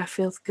move that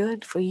feels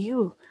good for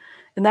you?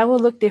 And that will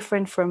look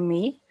different from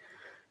me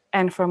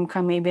and from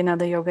maybe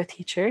another yoga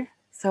teacher.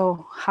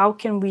 So how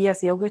can we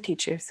as yoga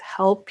teachers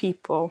help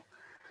people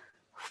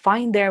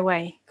find their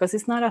way? Because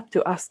it's not up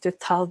to us to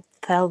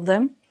tell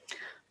them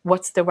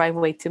what's the right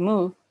way to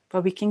move,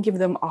 but we can give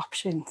them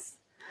options.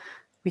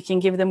 We can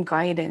give them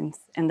guidance,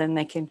 and then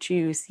they can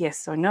choose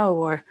yes or no,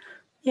 or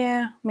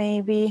yeah,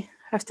 maybe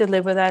have to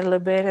live with that a little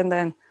bit, and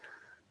then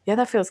yeah,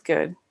 that feels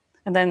good.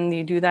 And then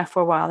you do that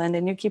for a while, and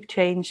then you keep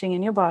changing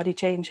and your body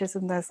changes,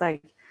 and that's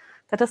like,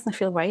 that doesn't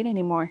feel right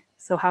anymore.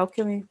 So how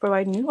can we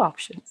provide new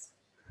options?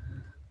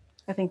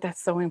 I think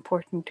that's so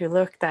important to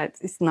look, that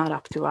it's not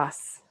up to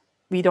us.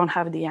 We don't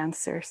have the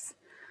answers,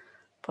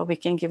 but we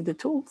can give the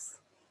tools.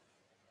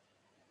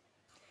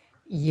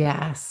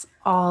 Yes,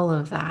 all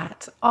of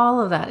that,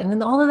 all of that. And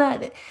then all of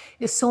that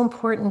is so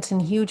important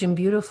and huge and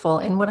beautiful.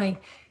 And what I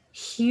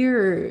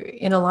hear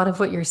in a lot of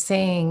what you're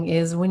saying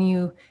is when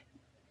you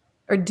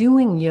are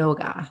doing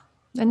yoga,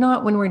 and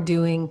not when we're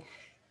doing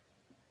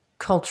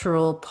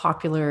cultural,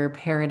 popular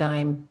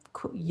paradigm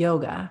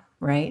yoga,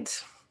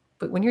 right?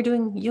 But when you're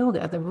doing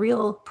yoga, the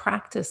real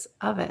practice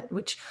of it,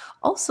 which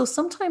also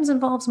sometimes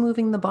involves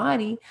moving the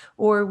body,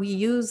 or we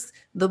use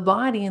the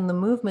body and the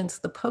movements,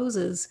 the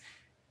poses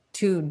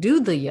to do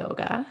the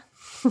yoga,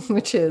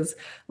 which is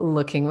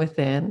looking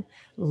within,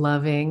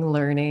 loving,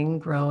 learning,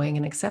 growing,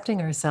 and accepting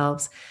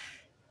ourselves.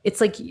 It's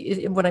like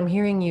what I'm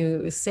hearing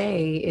you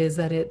say is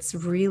that it's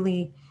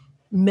really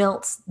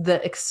melts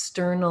the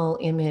external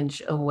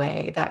image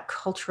away, that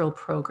cultural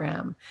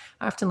program.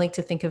 I often like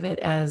to think of it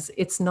as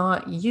it's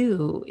not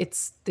you,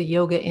 it's the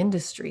yoga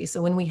industry.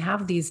 So when we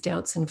have these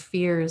doubts and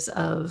fears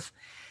of,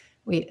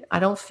 I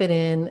don't fit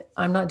in,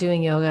 I'm not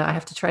doing yoga, I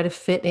have to try to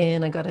fit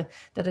in, I gotta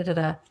da da da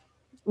da.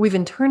 We've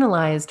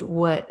internalized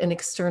what an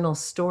external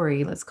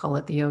story, let's call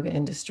it the yoga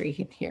industry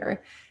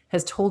here,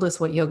 has told us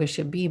what yoga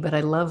should be. But I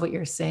love what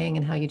you're saying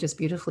and how you just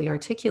beautifully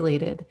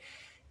articulated.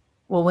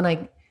 Well,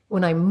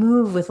 when I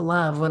move with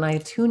love, when I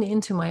tune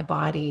into my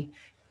body,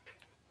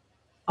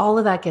 all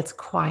of that gets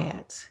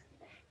quiet.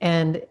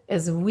 And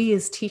as we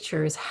as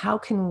teachers, how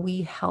can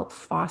we help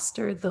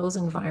foster those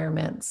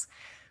environments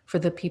for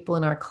the people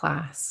in our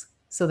class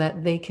so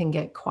that they can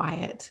get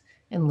quiet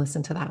and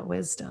listen to that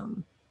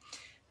wisdom?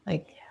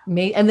 Like,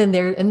 and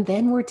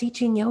then we're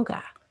teaching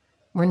yoga.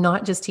 We're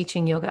not just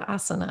teaching yoga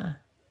asana.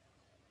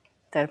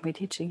 Then we're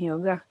teaching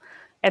yoga.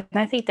 And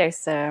I think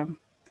there's I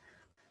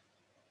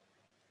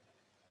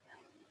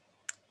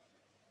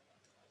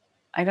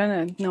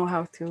don't know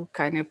how to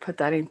kind of put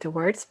that into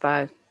words,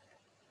 but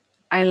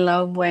I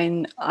love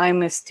when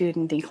I'm a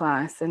student in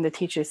class and the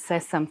teacher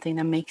says something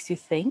that makes you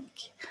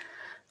think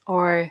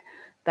or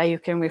that you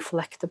can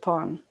reflect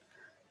upon.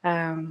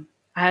 I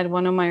had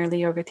one of my early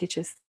yoga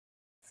teachers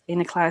in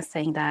a class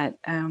saying that,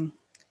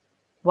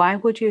 why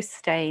would you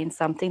stay in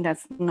something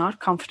that's not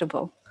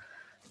comfortable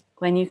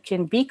when you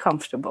can be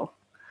comfortable,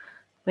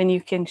 when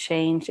you can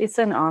change? It's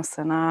an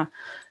asana,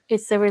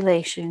 it's a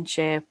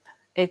relationship,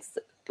 it's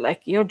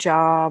like your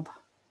job.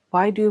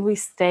 Why do we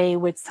stay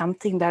with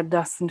something that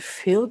doesn't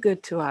feel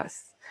good to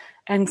us?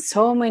 And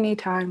so many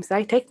times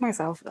I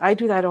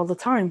do that all the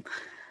time.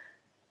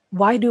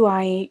 Why do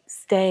I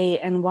stay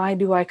and why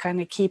do I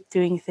kind of keep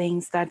doing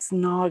things that's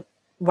not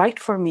right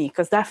for me?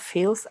 Because that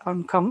feels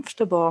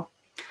uncomfortable.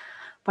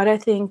 But I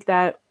think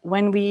that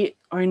when we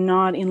are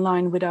not in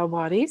line with our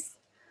bodies,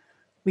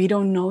 we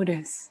don't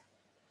notice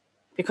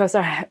because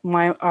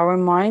our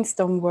minds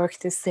don't work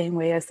the same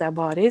way as our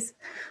bodies.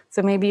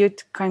 So maybe you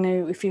kind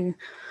of, if you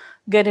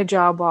get a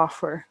job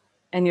offer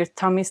and your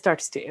tummy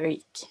starts to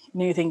ache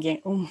and you're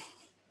thinking, oh,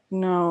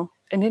 no,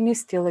 and then you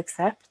still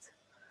accept.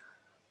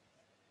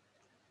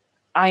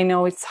 I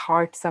know it's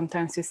hard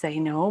sometimes to say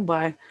no,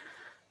 but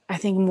I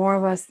think more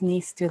of us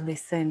needs to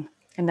listen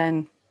and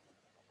then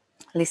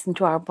listen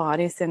to our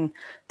bodies in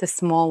the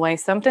small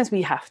ways. Sometimes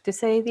we have to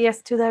say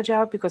yes to that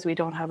job because we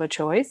don't have a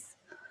choice.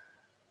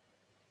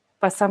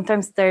 But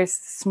sometimes there's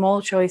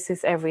small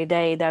choices every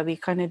day that we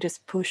kind of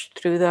just push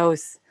through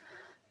those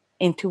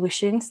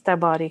intuitions, the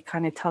body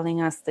kind of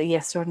telling us the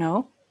yes or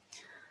no.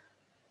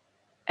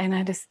 And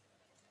I just,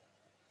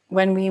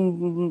 when we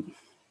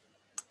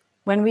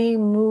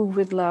move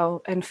with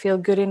love and feel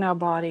good in our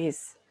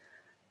bodies,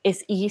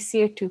 it's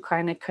easier to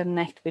kind of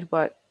connect with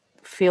what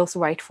feels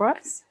right for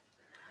us.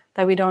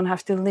 That we don't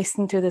have to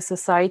listen to the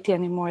society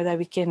anymore, that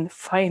we can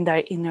find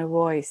our inner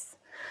voice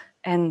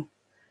and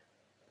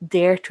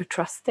dare to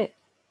trust it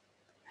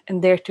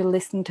and dare to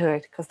listen to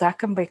it, because that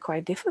can be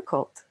quite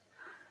difficult,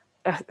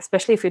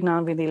 especially if you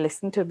don't really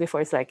listen to it before.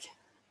 It's like,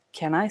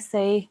 can I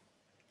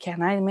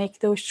make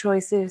those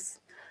choices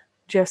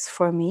just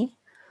for me?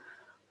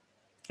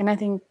 And I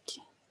think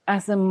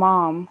as a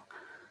mom,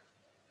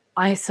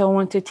 I so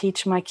want to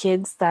teach my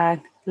kids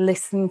that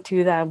listen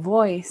to that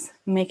voice,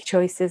 make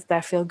choices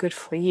that feel good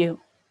for you.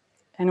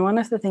 And one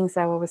of the things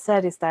I've always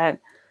said is that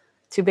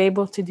to be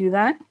able to do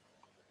that,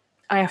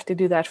 I have to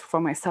do that for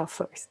myself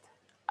first.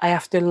 I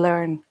have to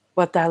learn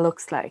what that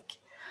looks like,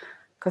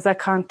 because I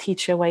can't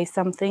teach away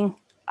something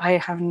I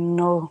have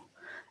no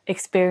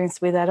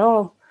experience with at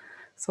all.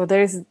 So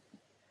there's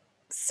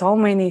so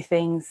many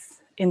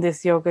things in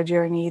this yoga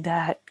journey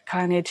that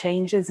kind of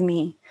changes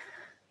me.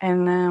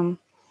 And I'm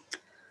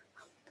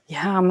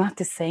not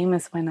the same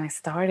as when I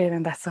started,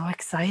 and that's so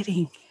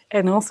exciting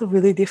and also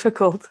really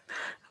difficult.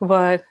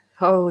 But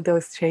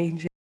those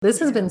changes. This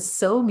has been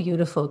so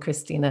beautiful,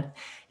 Christina.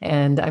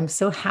 And I'm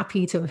so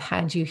happy to have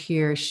had you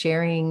here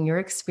sharing your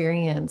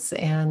experience.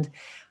 And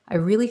I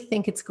really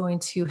think it's going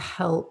to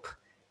help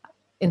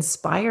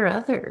inspire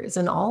others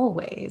in all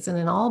ways and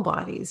in all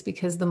bodies,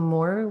 because the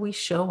more we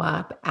show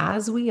up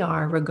as we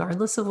are,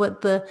 regardless of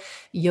what the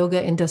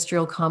yoga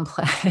industrial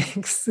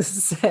complex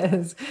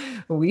says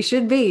we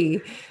should be,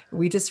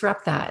 we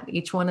disrupt that,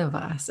 each one of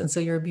us. And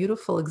so you're a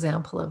beautiful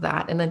example of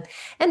that. And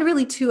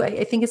really too,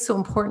 I think it's so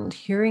important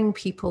hearing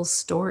people's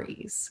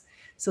stories.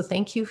 So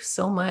thank you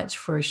so much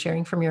for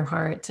sharing from your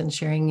heart and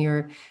sharing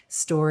your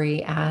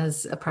story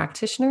as a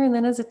practitioner and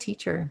then as a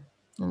teacher.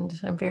 And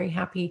I'm very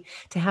happy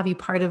to have you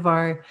part of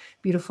our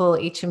beautiful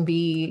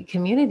HMB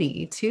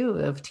community too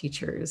of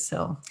teachers.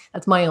 So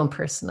that's my own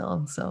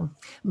personal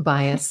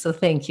bias. So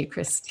thank you,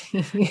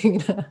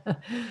 Christine.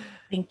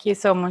 Thank you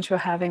so much for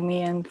having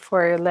me and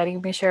for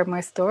letting me share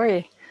my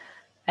story.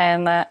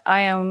 And I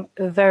am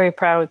very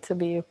proud to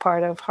be a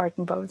part of Heart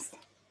and Bones.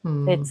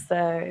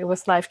 It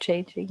was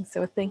life-changing,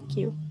 so thank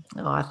you.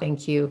 Oh,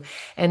 thank you.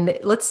 And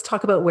let's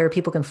talk about where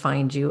people can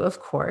find you,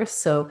 of course.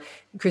 So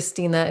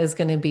Christina is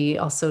going to be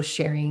also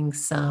sharing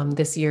some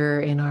this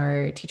year in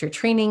our teacher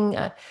training,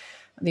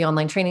 the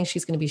online training.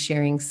 She's going to be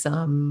sharing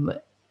some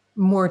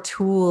more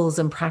tools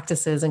and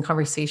practices and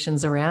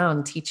conversations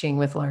around teaching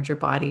with larger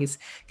bodies,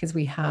 because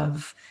we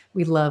love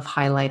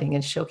highlighting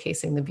and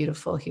showcasing the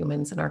beautiful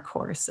humans in our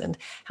course and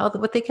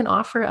what they can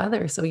offer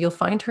others. So you'll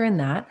find her in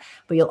that,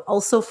 but you'll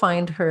also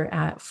find her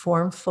at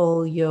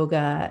Formful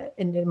Yoga.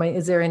 And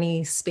is there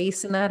any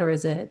space in that, or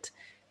is it?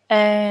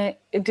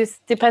 It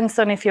just depends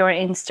on if you're on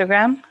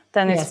Instagram.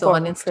 Then it's so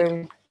on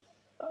Instagram.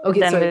 Okay,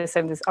 then it's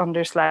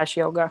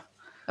 /yoga.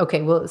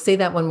 Okay, well, say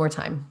that one more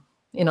time.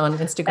 On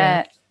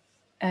Instagram.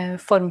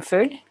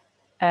 Formfull,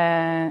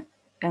 and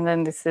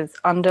then this is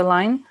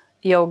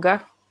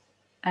 _yoga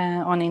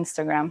on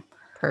Instagram.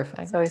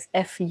 Perfect. So it's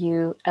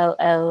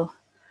FULLFORM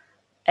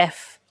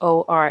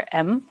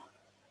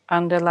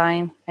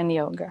 _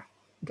 yoga.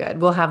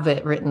 Good. We'll have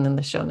it written in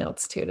the show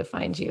notes too to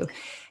find you.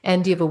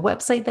 And do you have a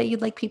website that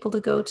you'd like people to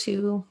go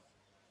to?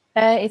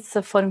 It's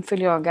a Formfull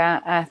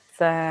Yoga at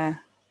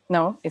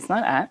no, it's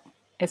not at.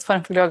 It's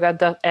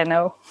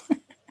formfullyoga.no.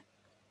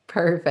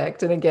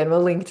 Perfect. And again,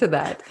 we'll link to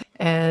that.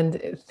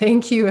 And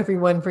thank you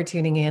everyone for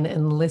tuning in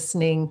and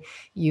listening.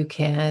 You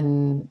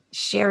can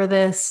share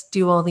this,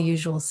 do all the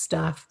usual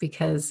stuff,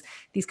 because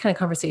these kind of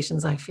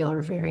conversations I feel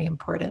are very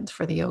important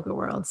for the yoga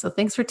world. So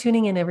thanks for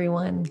tuning in,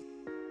 everyone.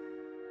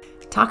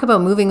 Talk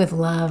about moving with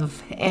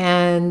love.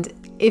 And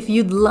if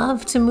you'd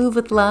love to move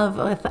with love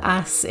with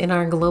us in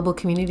our global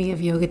community of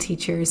yoga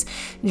teachers,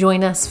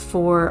 join us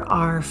for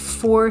our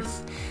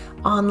 4th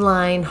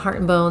online Heart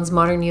and Bones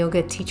Modern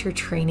Yoga Teacher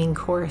Training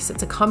course.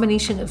 It's a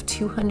combination of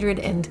 200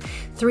 and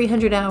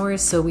 300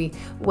 hours. So we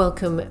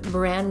welcome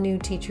brand new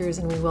teachers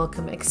and we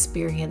welcome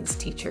experienced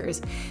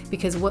teachers,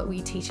 because what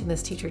we teach in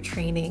this teacher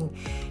training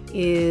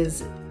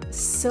is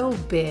so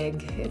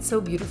big. It's so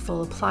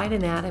beautiful. Applied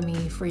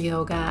anatomy for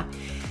yoga.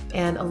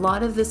 And a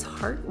lot of this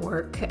heart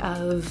work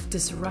of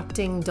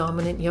disrupting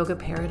dominant yoga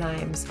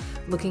paradigms,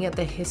 looking at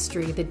the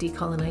history, the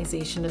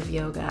decolonization of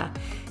yoga,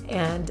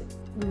 and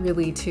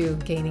really to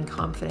gaining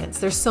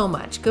confidence. There's so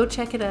much. Go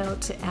check it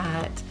out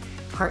at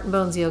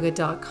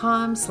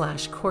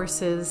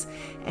heartandbonesyoga.com/courses.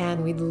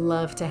 And we'd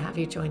love to have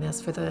you join us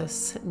for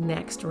this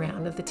next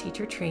round of the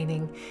teacher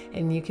training.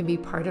 And you can be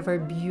part of our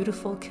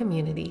beautiful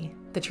community.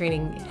 The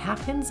training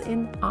happens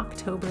in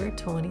October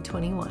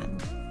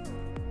 2021.